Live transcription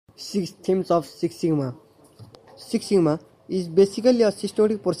6 themes of Six Sigma. Six Sigma is basically a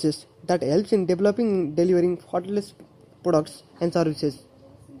systematic process that helps in developing and delivering faultless products and services.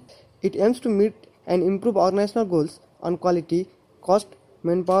 It aims to meet and improve organizational goals on quality, cost,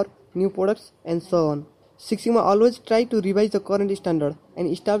 manpower, new products, and so on. Six Sigma always try to revise the current standard and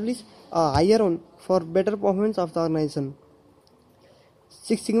establish a higher one for better performance of the organization.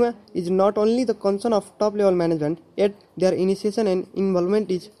 Six Sigma is not only the concern of top-level management, yet their initiation and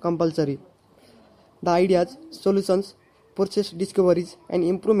involvement is compulsory. The ideas, solutions, process discoveries, and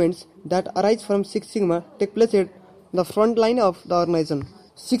improvements that arise from Six Sigma take place at the front line of the organization.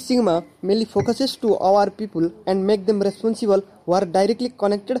 Six Sigma mainly focuses to our people and make them responsible who are directly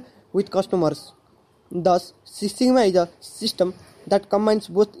connected with customers. Thus, Six Sigma is a system that combines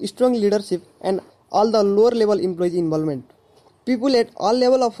both strong leadership and all the lower level employees' involvement. People at all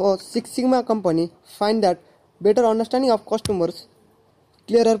levels of a Six Sigma company find that better understanding of customers,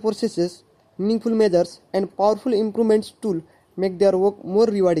 clearer processes, meaningful measures, and powerful improvements tool make their work more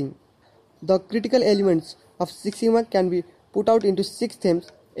rewarding. The critical elements of Six Sigma can be put out into 6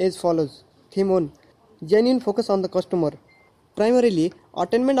 themes as follows. Theme 1. Genuine focus on the customer. Primarily,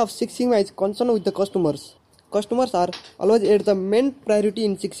 attainment of Six Sigma is concerned with the customers. Customers are always at the main priority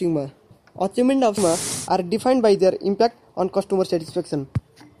in Six Sigma. Achievement of Sigma are defined by their impact on customer satisfaction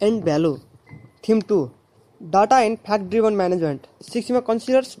and value. Theme 2. Data and fact-driven management. Six Sigma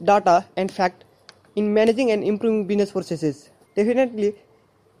considers data and fact in managing and improving business processes. Definitely,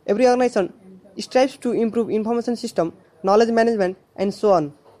 every organization strives to improve information system, knowledge management, and so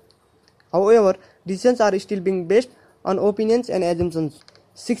on. However, decisions are still being based on opinions and assumptions.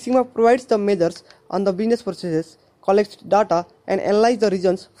 Six Sigma provides the measures on the business processes, collects data, and analyzes the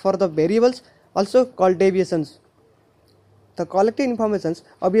reasons for the variables, also called deviations. The collected information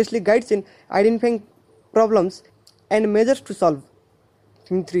obviously guides in identifying problems and measures to solve.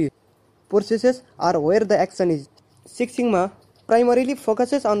 Theme 3. Processes are where the action is. Six Sigma primarily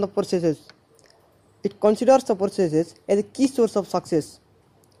focuses on the processes. It considers the processes as a key source of success.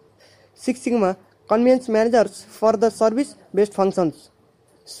 Six Sigma convenes managers for the service-based functions.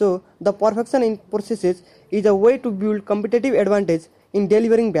 So, the perfection in processes is a way to build competitive advantage in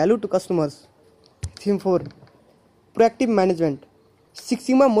delivering value to customers. Theme 4. Proactive management. Six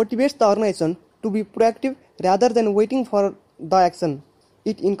Sigma motivates the organization to be proactive rather than waiting for the action.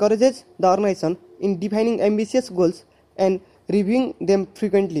 It encourages the organization in defining ambitious goals and reviewing them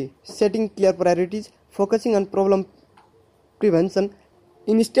frequently, setting clear priorities, focusing on problem prevention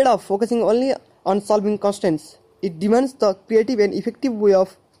instead of focusing only on solving constraints. It demands the creative and effective way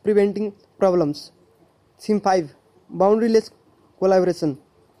of preventing problems. Theme 5. Boundaryless collaboration.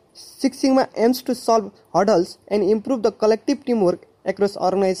 Six Sigma aims to solve hurdles and improve the collective teamwork across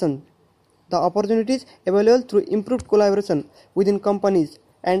organizations. The opportunities available through improved collaboration within companies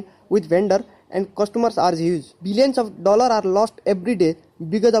and with vendor and customers are huge. Billions of dollars are lost every day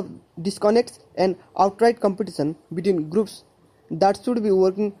because of disconnects and outright competition between groups that should be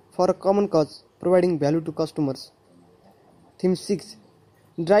working for a common cause, providing value to customers. Theme 6.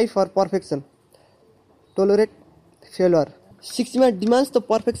 Drive for perfection. Tolerate failure. Six Sigma demands the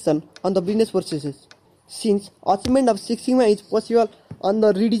perfection on the business processes. Since achievement of Six Sigma is possible on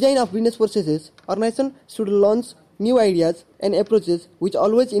the redesign of business processes, organization should launch new ideas and approaches which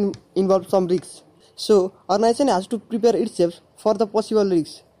always involve some risks. So, organization has to prepare itself for the possible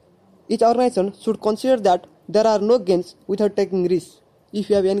risks. Each organization should consider that there are no gains without taking risks. If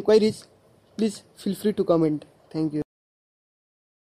you have inquiries, please feel free to comment. Thank you.